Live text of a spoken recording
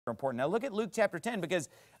important. Now look at Luke chapter 10, because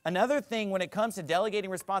another thing when it comes to delegating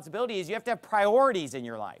responsibility is you have to have priorities in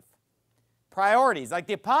your life. Priorities. Like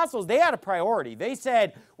the apostles, they had a priority. They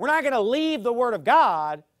said, we're not going to leave the Word of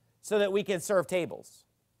God so that we can serve tables.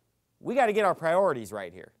 We got to get our priorities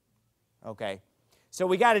right here. Okay? So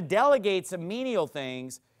we got to delegate some menial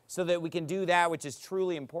things so that we can do that which is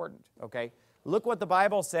truly important. Okay? Look what the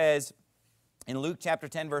Bible says in Luke chapter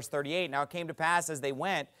 10, verse 38. Now it came to pass as they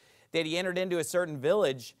went that he entered into a certain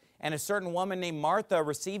village, and a certain woman named Martha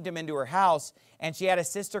received him into her house, and she had a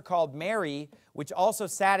sister called Mary, which also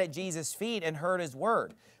sat at Jesus' feet and heard his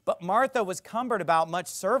word. But Martha was cumbered about much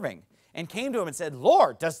serving, and came to him and said,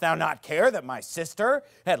 Lord, dost thou not care that my sister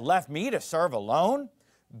had left me to serve alone?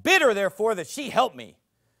 Bid her therefore that she help me.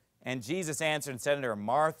 And Jesus answered and said unto her,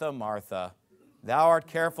 Martha, Martha, thou art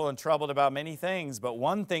careful and troubled about many things, but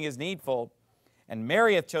one thing is needful, and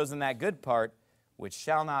Mary hath chosen that good part, which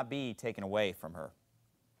shall not be taken away from her.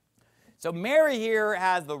 So Mary here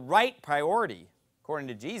has the right priority, according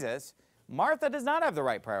to Jesus. Martha does not have the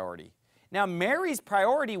right priority. Now, Mary's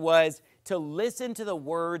priority was to listen to the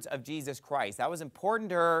words of Jesus Christ. That was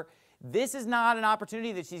important to her. This is not an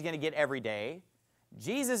opportunity that she's going to get every day.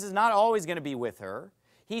 Jesus is not always going to be with her.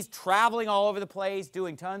 He's traveling all over the place,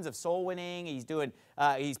 doing tons of soul winning.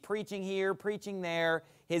 He's preaching here, preaching there.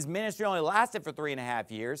 His ministry only lasted for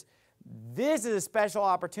 3.5 years. This is a special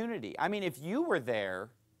opportunity. I mean, if you were there,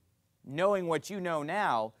 knowing what you know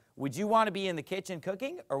now, would you want to be in the kitchen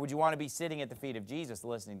cooking, or would you want to be sitting at the feet of Jesus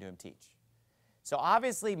listening to him teach? So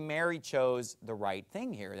obviously Mary chose the right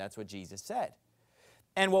thing here. That's what Jesus said.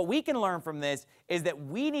 And what we can learn from this is that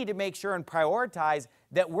we need to make sure and prioritize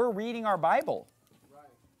that we're reading our Bible.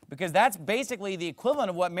 Because that's basically the equivalent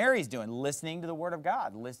of what Mary's doing, listening to the Word of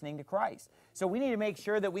God, listening to Christ. So we need to make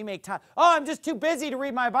sure that we make time. Oh, I'm just too busy to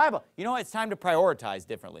read my Bible. You know what? It's time to prioritize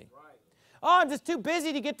differently. Right. Oh, I'm just too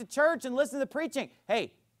busy to get to church and listen to the preaching.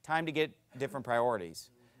 Hey, time to get different priorities.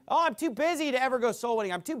 Oh, I'm too busy to ever go soul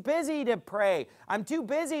winning. I'm too busy to pray. I'm too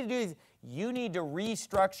busy to do this. You need to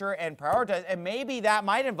restructure and prioritize. And maybe that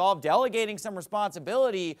might involve delegating some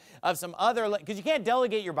responsibility of some other, because you can't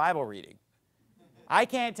delegate your Bible reading. I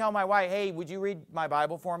can't tell my wife, hey, would you read my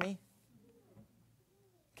Bible for me?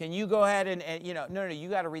 Can you go ahead and no, you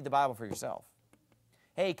got to read the Bible for yourself.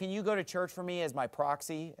 Hey, can you go to church for me as my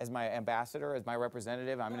proxy, as my ambassador, as my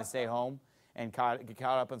representative? I'm going to stay home and get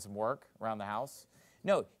caught up on some work around the house.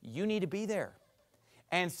 No, you need to be there.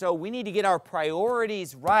 And so we need to get our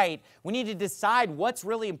priorities right. We need to decide what's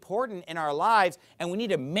really important in our lives, and we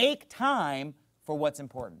need to make time for what's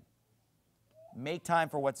important. Make time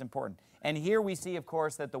for what's important. And here we see, of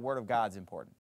course, that the Word of God's important.